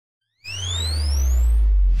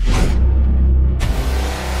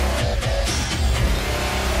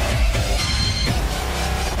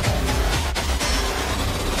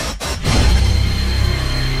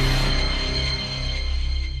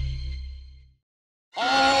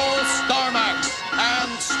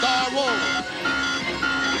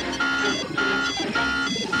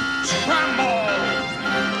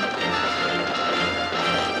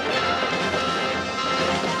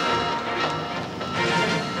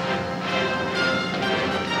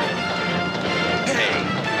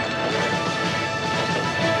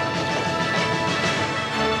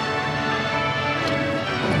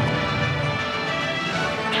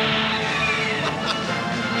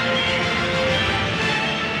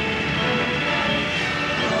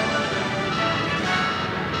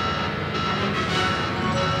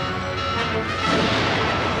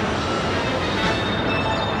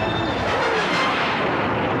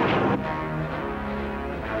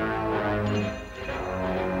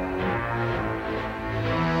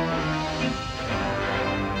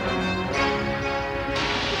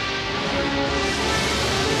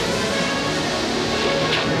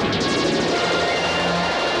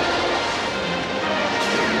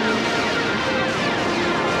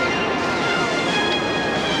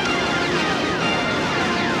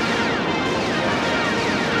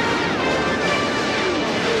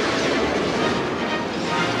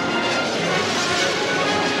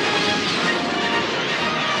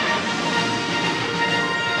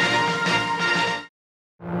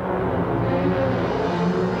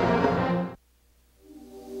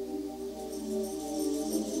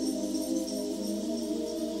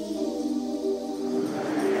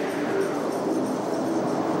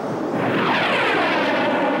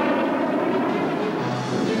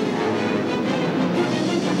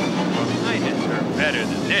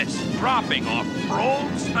ripping off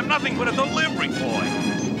probes. I'm nothing but a delivery boy.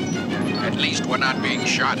 At least we're not being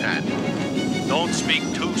shot at. Don't speak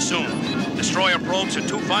too soon. Destroyer probes are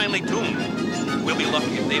too finely tuned. We'll be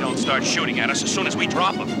lucky if they don't start shooting at us as soon as we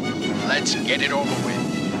drop them. Let's get it over with.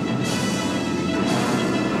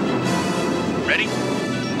 Ready?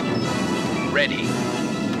 Ready.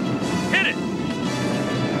 Hit it!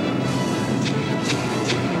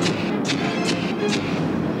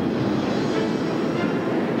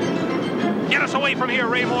 Get us away from here,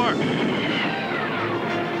 Raymore!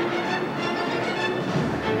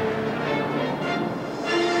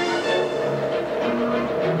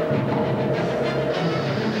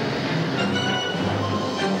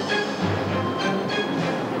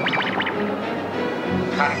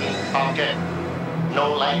 Target.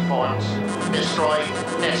 No life forms. Destroy,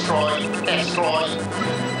 destroy, destroy.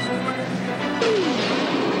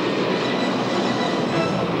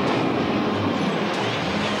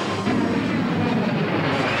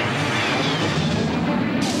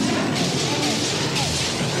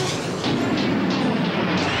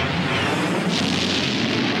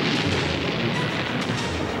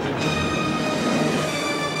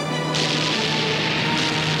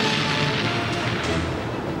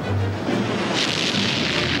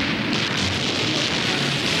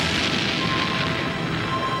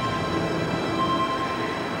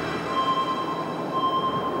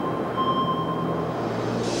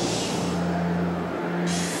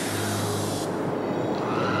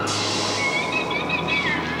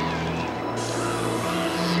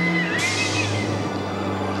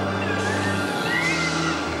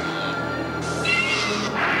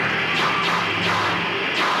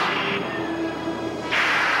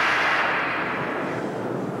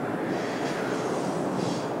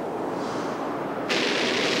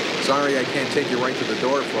 Sorry I can't take you right to the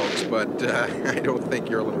door, folks, but I don't think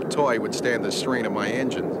your little toy would stand the strain of my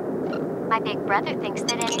engines. My big brother thinks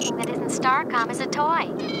that anything that isn't StarCom is a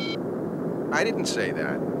toy. I didn't say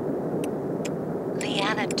that.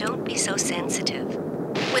 Leanna, don't be so sensitive.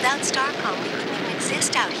 Without StarCom, we couldn't even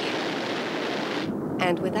exist out here.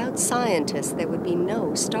 And without scientists, there would be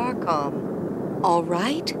no StarCom. All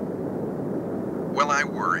right? Well, I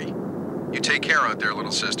worry. You take care out there,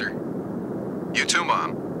 little sister. You too,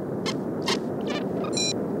 Mom.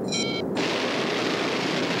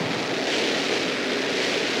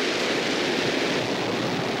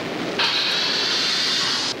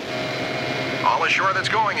 All ashore that's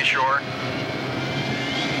going ashore.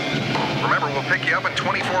 Remember, we'll pick you up in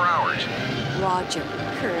 24 hours. Roger,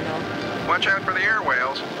 Colonel. Watch out for the air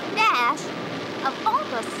whales. Dash, of all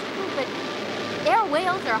the stupid air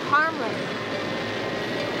whales are harmless.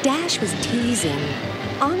 Dash was teasing.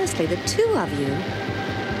 Honestly, the two of you.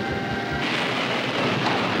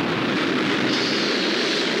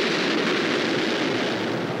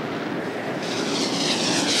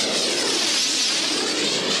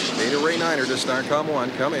 Beta Ray 9er to StarCom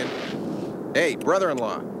 1, come in. Hey,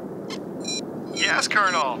 brother-in-law. Yes,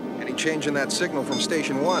 Colonel. Any change in that signal from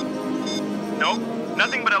Station 1? Nope,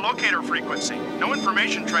 nothing but a locator frequency. No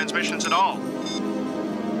information transmissions at all.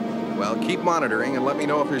 Well, keep monitoring and let me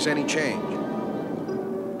know if there's any change.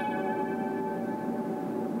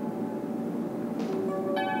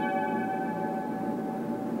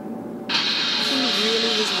 He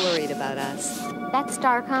really was worried about us. That's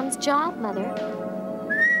StarCom's job, Mother.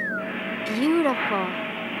 Beautiful.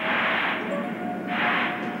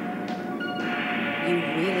 You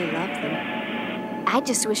really love them. I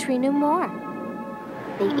just wish we knew more.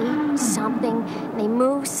 They eat something, they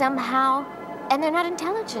move somehow, and they're not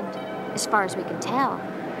intelligent, as far as we can tell.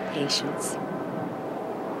 Patience.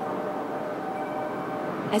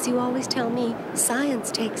 As you always tell me, science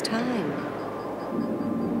takes time.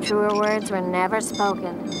 Truer words were never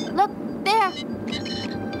spoken. Look, there!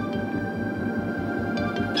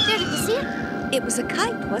 There, did you see it? It was a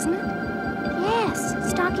kite, wasn't it?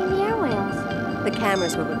 Yes, stalking the air whales. The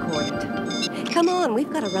cameras were recorded. Come on, we've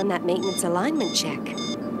got to run that maintenance alignment check.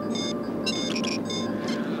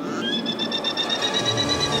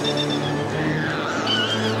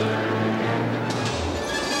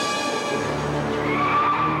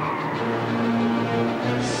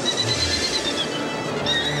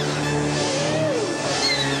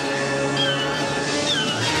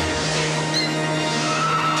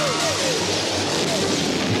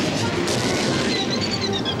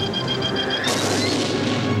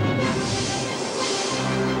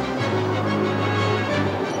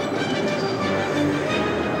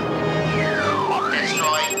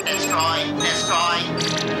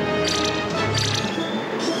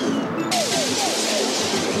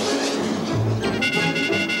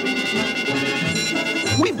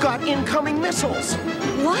 got incoming missiles.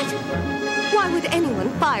 What? Why would anyone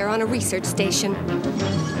fire on a research station?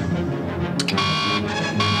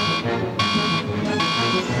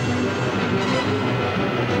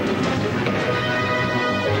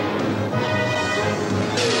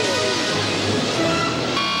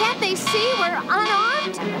 Can't they see we're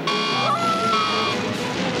unarmed?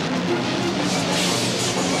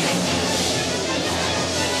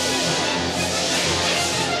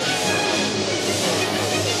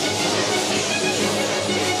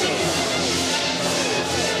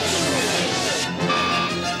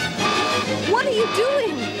 What are you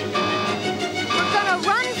doing? We're gonna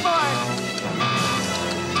run for it.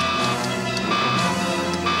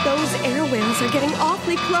 Those air whales are getting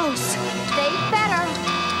awfully close. They better.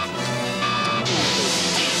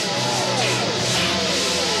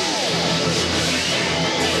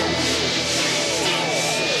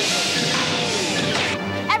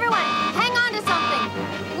 Everyone, hang on to something.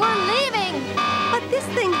 We're leaving. But this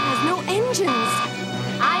thing has no engines.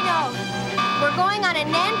 I know. We're going on a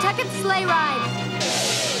Nantucket sleigh ride.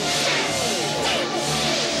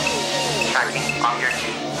 Tracking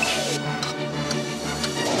objective.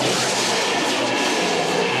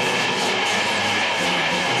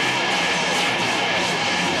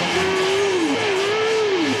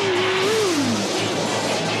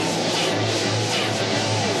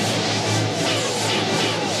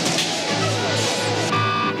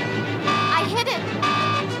 I hit it.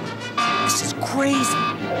 This is crazy.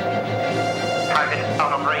 Target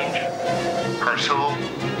out of range. Pursue.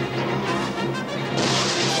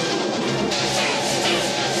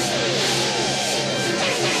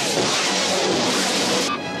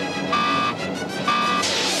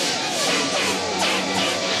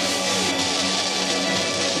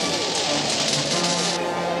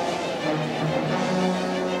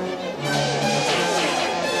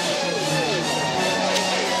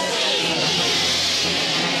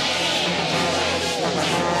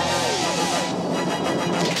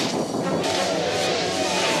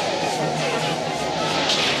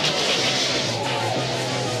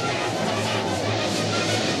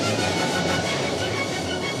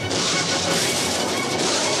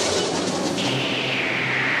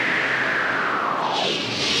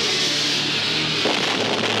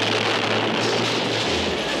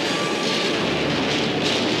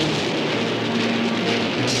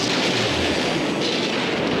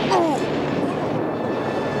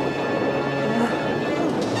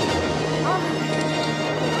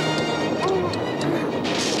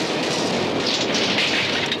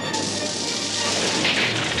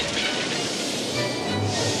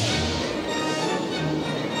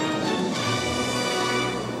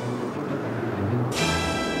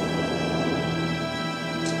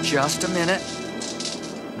 Just a minute.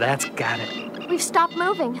 That's got it. We've stopped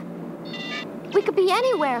moving. We could be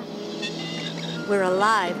anywhere. We're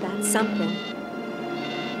alive, that's something.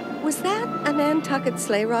 Was that a Nantucket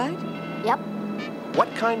sleigh ride? Yep.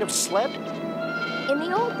 What kind of sled? In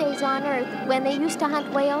the old days on Earth, when they used to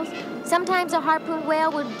hunt whales, sometimes a harpoon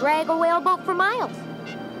whale would drag a whaleboat for miles.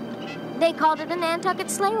 They called it a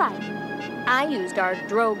Nantucket sleigh ride. I used our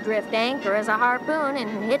drogue drift anchor as a harpoon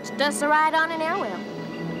and hitched us a ride on an air whale.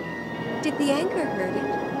 Did the anchor hurt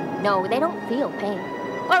it? No, they don't feel pain.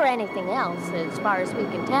 Or anything else, as far as we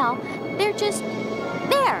can tell. They're just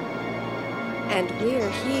there. And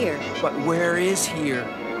we're here. But where is here?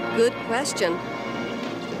 Good question.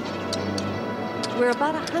 We're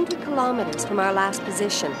about 100 kilometers from our last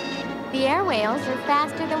position. The air whales are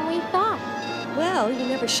faster than we thought. Well, you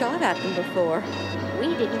never shot at them before.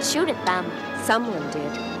 We didn't shoot at them. Someone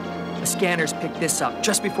did. The scanners picked this up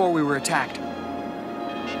just before we were attacked.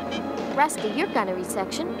 Rusty, your gunnery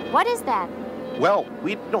section. What is that? Well,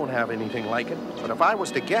 we don't have anything like it, but if I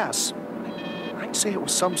was to guess, I'd say it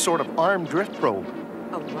was some sort of armed drift probe.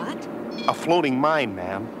 A what? A floating mine,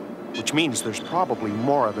 ma'am, which means there's probably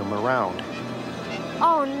more of them around.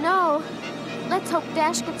 Oh, no. Let's hope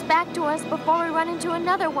Dash gets back to us before we run into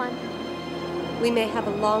another one. We may have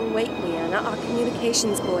a long wait, Leanna. Our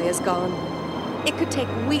communications boy is gone. It could take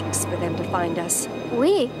weeks for them to find us.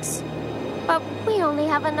 Weeks? But we only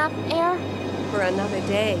have enough air. For another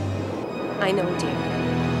day. I know, dear.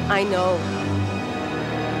 I know.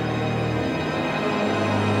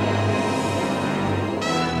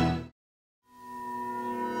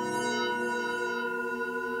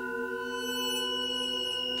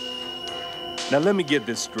 Now let me get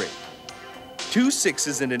this straight. 2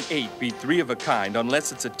 6s and an 8 beat 3 of a kind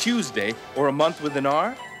unless it's a Tuesday or a month with an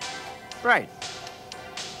R? Right.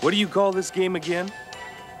 What do you call this game again?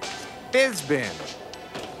 Bizbin.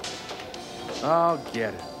 I'll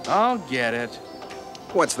get it. I'll get it.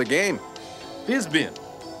 What's the game? Bizbin.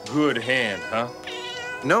 Good hand, huh?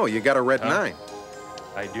 No, you got a red 9.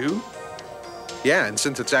 I do? Yeah, and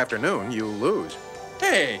since it's afternoon, you lose.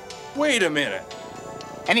 Hey, wait a minute.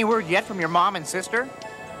 Any word yet from your mom and sister?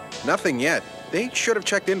 Nothing yet. They should have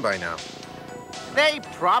checked in by now. They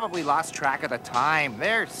probably lost track of the time.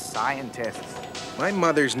 They're scientists. My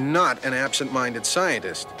mother's not an absent-minded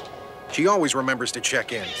scientist. She always remembers to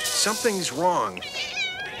check in. Something's wrong.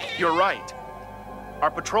 You're right.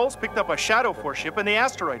 Our patrols picked up a Shadow 4 ship in the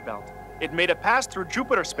asteroid belt. It made a pass through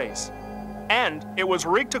Jupiter space. And it was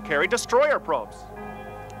rigged to carry destroyer probes.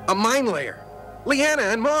 A mine layer. Leanna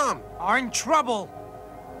and Mom are in trouble.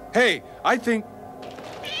 Hey, I think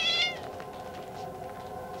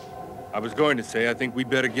I think we'd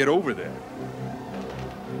better get over there.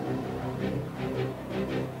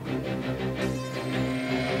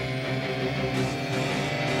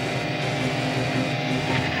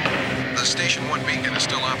 The Station 1 beacon is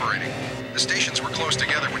still operating. The stations were close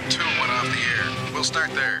together when 2 went off the air. We'll start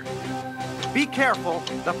there. Be careful.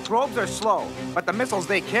 The probes are slow, but the missiles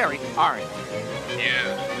they carry aren't.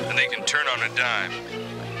 Yeah, and they can turn on a dime.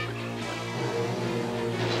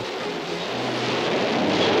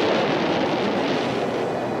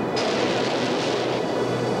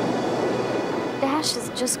 Dash has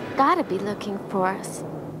just gotta be looking for us.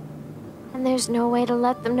 And there's no way to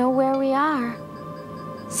let them know where we are.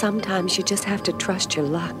 Sometimes you just have to trust your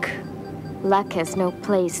luck. Luck has no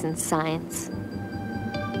place in science.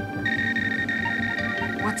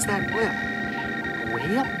 What's that blip? A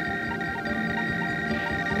whale?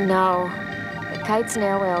 No. The kites and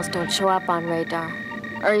air whales don't show up on radar.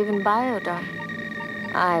 Or even biodar.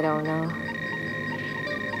 I don't know.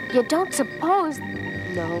 You don't suppose...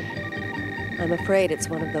 No. I'm afraid it's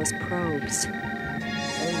one of those probes.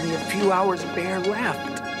 Only a few hours bare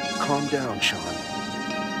left. Calm down, Sean.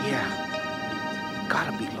 Yeah.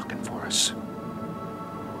 Gotta be looking for us.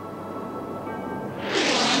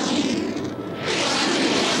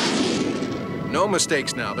 No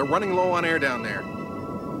mistakes now. They're running low on air down there.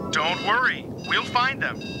 Don't worry. We'll find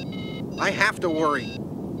them. I have to worry.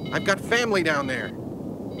 I've got family down there.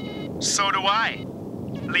 So do I.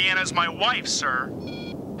 Leanna's my wife, sir.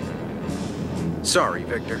 Sorry,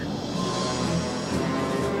 Victor.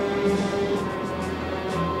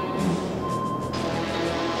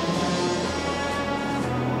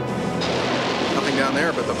 Nothing down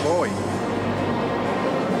there but the buoy.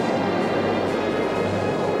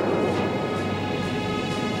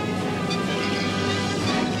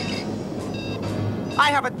 I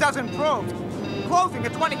have a dozen probes. Closing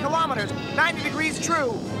at 20 kilometers, 90 degrees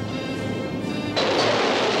true.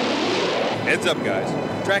 Heads up, guys.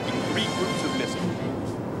 Tracking 3 groups of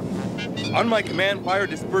missiles. On my command, fire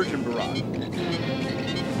dispersion barrage.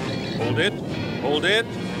 Hold it. Hold it.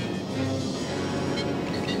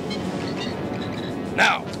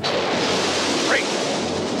 Now. Break.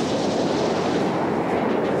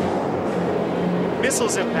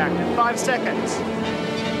 Missiles impact in 5 seconds.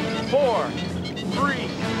 4, 3,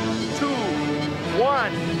 2,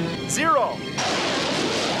 1, 0.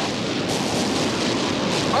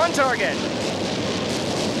 On target.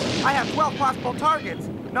 I have 12 possible targets.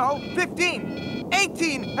 No, 15,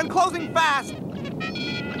 18, and closing fast.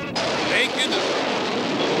 Take it.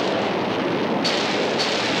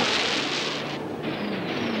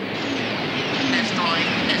 Destroy.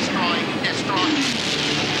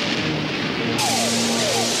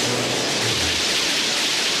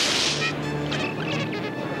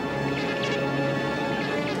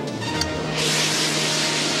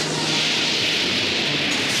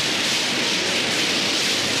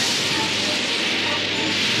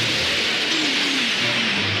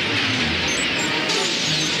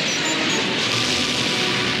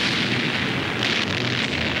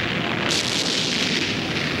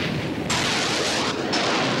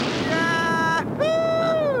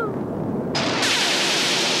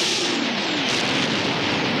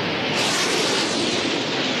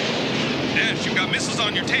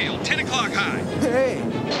 On your tail, 10 o'clock high. Hey.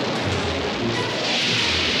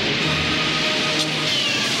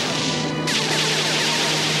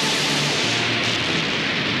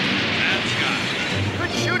 That's got it.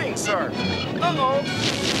 Good shooting, sir. Uh-oh.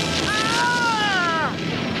 Ah!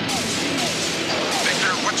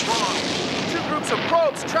 Victor, what's wrong? 2 groups of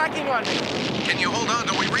probes tracking on me. Can you hold on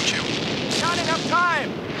till we reach you? Not enough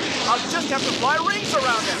time. I'll just have to fly rings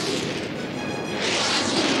around them.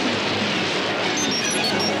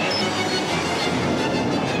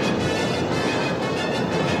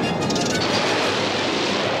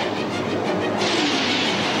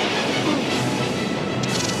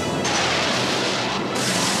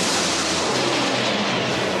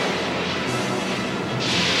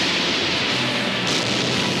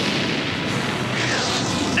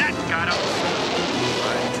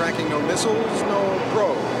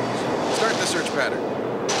 research pattern.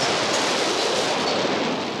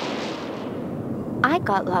 I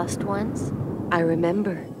got lost once. I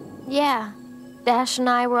remember. Yeah. Dash and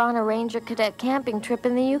I were on a Ranger Cadet camping trip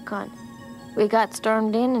in the Yukon. We got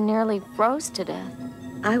stormed in and nearly froze to death.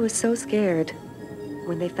 I was so scared.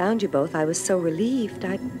 When they found you both, I was so relieved.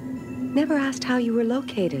 I'd never asked how you were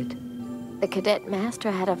located. The cadet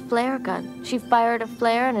master had a flare gun. She fired a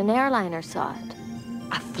flare and an airliner saw it.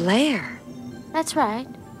 A flare? That's right.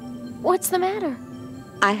 What's the matter?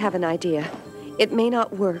 I have an idea. It may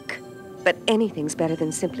not work, but anything's better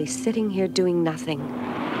than simply sitting here doing nothing.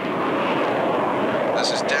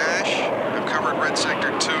 This is Dash. I've covered Red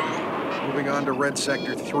Sector 2. Moving on to Red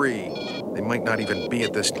Sector 3. They might not even be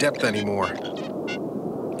at this depth anymore.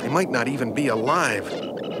 They might not even be alive.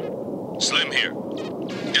 Slim here.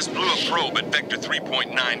 Just blew a probe at vector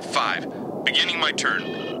 3.95. Beginning my turn.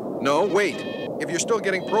 No, wait. If you're still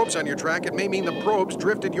getting probes on your track, it may mean the probes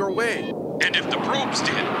drifted your way. And if the probes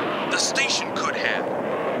did, the station could have.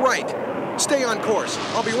 Right. Stay on course.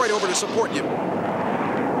 I'll be right over to support you.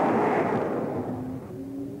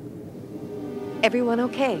 Everyone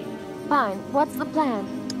okay? Fine. What's the plan?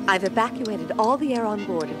 I've evacuated all the air on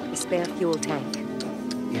board into the spare fuel tank.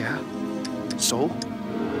 Yeah? So?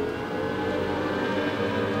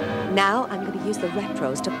 Now I'm going to use the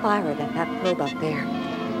retros to fire it at that probe up there.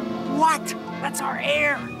 What? That's our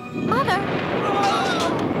air. Mother!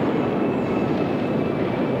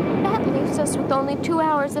 That leaves us with only 2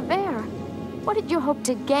 hours of air. What did you hope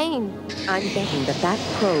to gain? I'm betting that that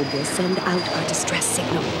probe will send out our distress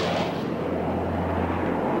signal.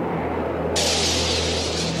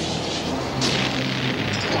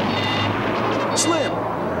 Slim!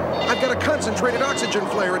 I've got a concentrated oxygen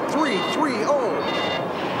flare at 330.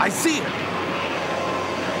 I see it.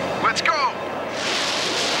 Let's go!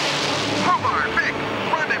 Hobart, Vic,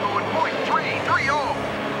 rendezvous at point 330.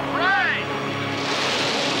 Right!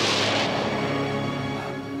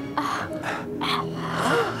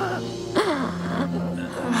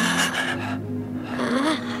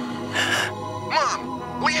 Mom,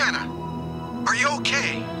 Leanna, are you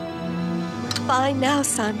okay? Fine now,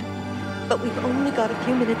 son. But we've only got a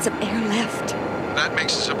few minutes of air left. That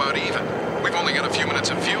makes us about even. We've only got a few minutes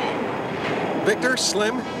of fuel. Victor,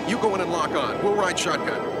 Slim, you go in and lock on. We'll ride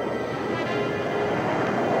shotgun.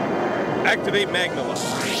 Activate Magnula.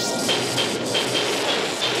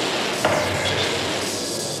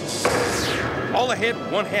 All ahead,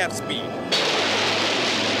 1/2 speed.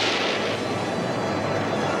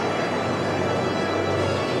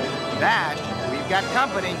 Dash, we've got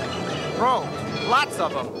company. Probes, lots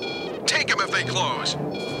of them. Take them if they close.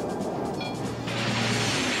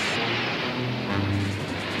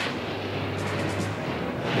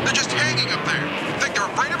 They're just hanging up there. Think they're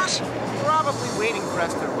afraid of us? Probably waiting for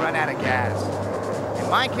us to run out of gas. In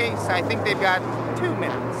my case, I think they've got 2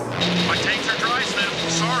 minutes. My tanks are dry, Slim.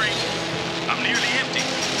 Sorry. I'm nearly empty.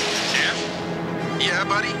 Jeff? Yeah,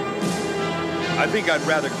 buddy? I think I'd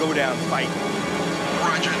rather go down fighting.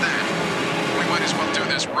 Roger that. We might as well do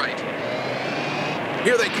this right.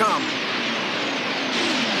 Here they come.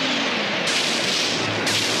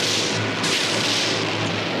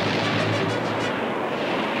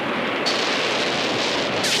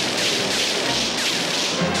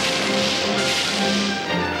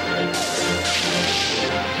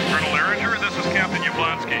 Colonel Erringer, this is Captain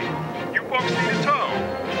Yablonsky. You folks need a tow.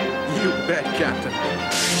 You bet, Captain.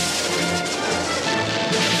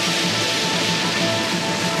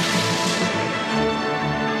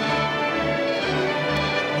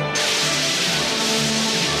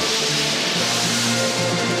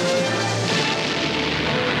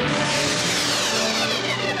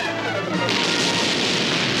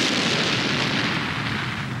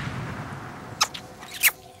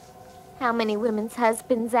 How many women's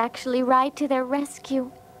husbands actually ride to their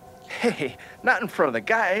rescue? Hey, not in front of the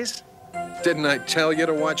guys. Didn't I tell you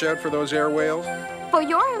to watch out for those air whales? For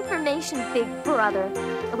your information, big brother,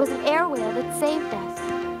 it was an air whale that saved us.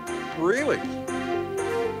 Really?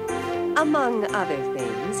 Among other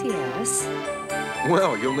things, yes.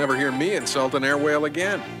 Well, you'll never hear me insult an air whale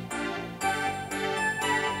again.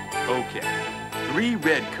 Okay. 3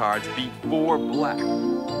 red cards beat 4 black.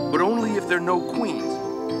 But only if there are no queens.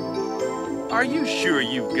 Are you sure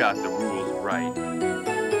you've got the rules right?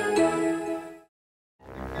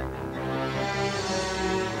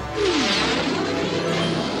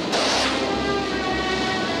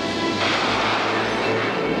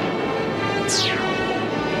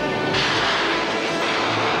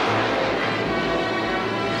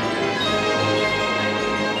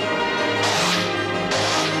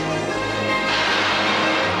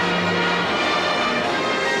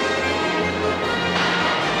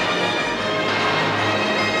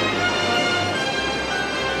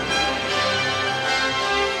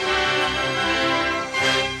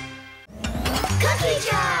 Lucky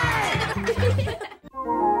Charm!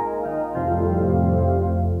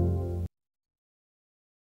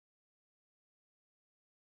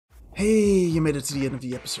 Hey, you made it to the end of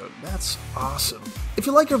the episode. That's awesome. If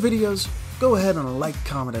you like our videos, go ahead and like,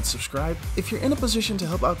 comment, and subscribe. If you're in a position to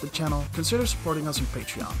help out the channel, consider supporting us on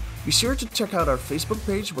Patreon. Be sure to check out our Facebook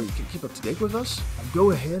page where you can keep up to date with us, and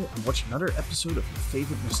go ahead and watch another episode of your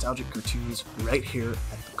favorite nostalgic cartoons right here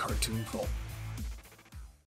at the Cartoon Vault.